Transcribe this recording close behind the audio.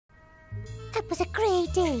It was a grey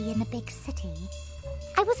day in the big city.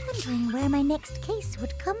 I was wondering where my next case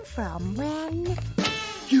would come from when...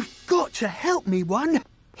 You've got to help me, One.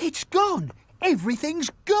 It's gone. Everything's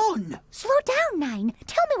gone. Slow down, Nine.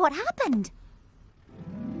 Tell me what happened.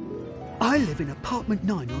 I live in apartment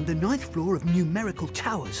 9 on the 9th floor of Numerical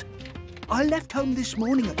Towers. I left home this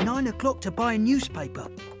morning at 9 o'clock to buy a newspaper.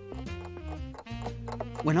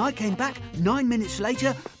 When I came back 9 minutes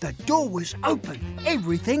later, the door was open.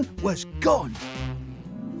 Everything was gone.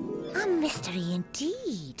 A mystery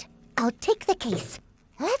indeed. I'll take the case.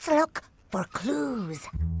 Let's look for clues.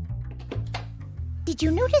 Did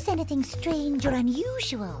you notice anything strange or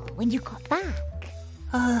unusual when you got back?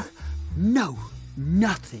 No,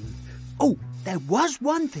 nothing. Oh, there was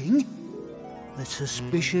one thing. The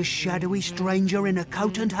suspicious, shadowy stranger in a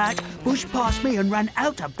coat and hat pushed past me and ran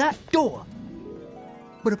out of that door.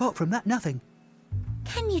 But apart from that, nothing.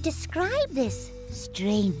 Can you describe this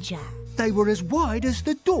stranger? They were as wide as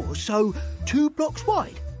the door, so 2 blocks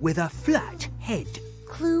wide, with a flat head.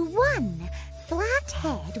 Clue 1. Flat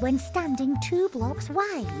head when standing 2 blocks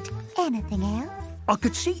wide. Anything else? I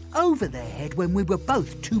could see over their head when we were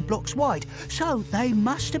both 2 blocks wide, so they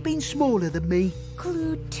must have been smaller than me.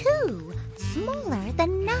 Clue 2. Smaller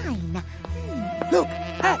than 9. Look,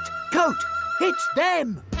 hat, coat, it's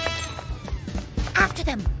them! After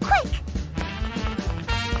them, quick!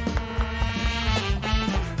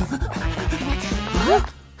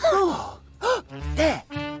 Oh, there,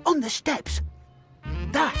 on the steps.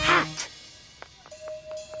 The hat!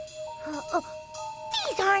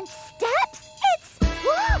 These aren't steps, it's...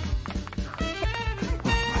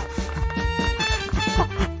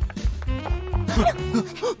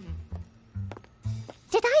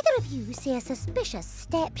 Did either of you see a suspicious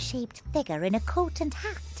step-shaped figure in a coat and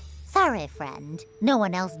hat? Sorry, friend. No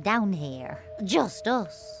one else down here. Just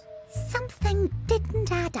us. Something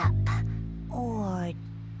didn't add up. Or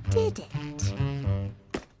did it?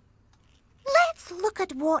 Let's look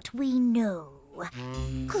at what we know.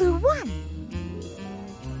 Clue 1.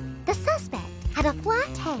 The suspect had a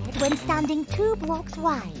flat head when standing 2 blocks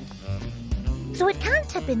wide. So it can't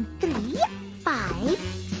have been 3, 5,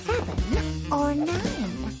 7, or 9.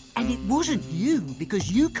 And it wasn't you, because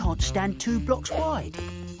you can't stand 2 blocks wide.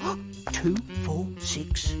 2, 4,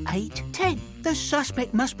 6, 8, 10. The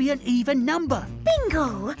suspect must be an even number.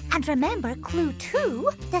 Bingo! And remember, clue 2,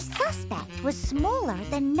 the suspect was smaller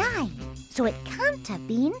than 9. So it can't have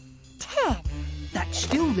been 10. That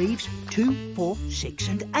still leaves 2, 4, 6,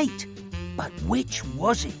 and 8. But which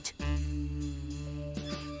was it?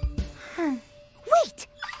 Wait!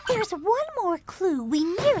 There's one more clue we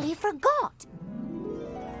nearly forgot.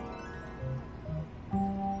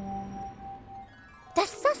 The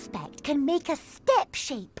suspect can make a step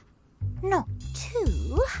shape. Not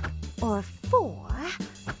 2, or 4,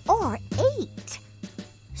 or 8.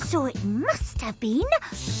 So it must have been...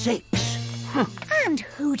 6. And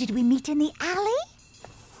who did we meet in the alley?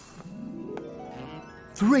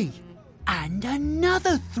 3. And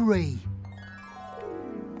another 3.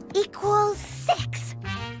 Equals 6.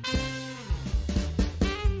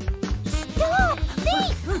 Stop,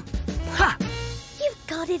 thief! Ha! You've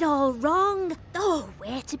got it all wrong. Oh,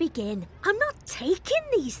 where to begin? I'm not taking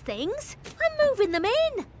these things. I'm moving them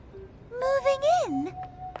in. Moving in?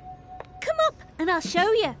 Come up and I'll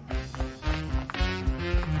show you.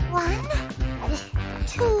 1,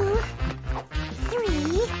 2,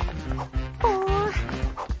 3, 4,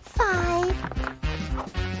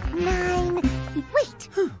 5, 9. Wait,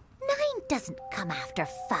 9 doesn't come after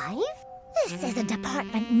 5. This isn't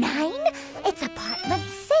apartment 9. It's apartment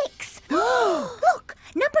 6. Look,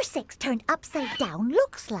 number 6 turned upside down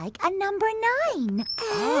looks like a number 9.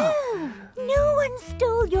 Oh. No one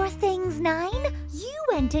stole your things, 9. You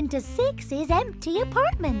went into 6's empty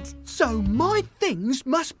apartment. So my things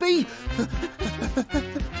must be...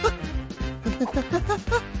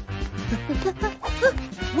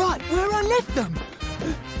 right where I left them.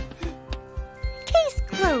 Case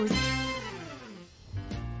closed.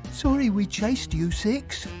 Sorry we chased you,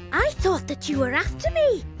 6. I thought that you were after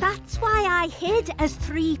me. That's why I hid as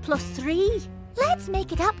 3 plus 3. Let's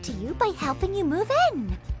make it up to you by helping you move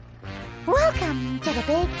in. Welcome to the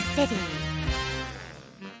big city.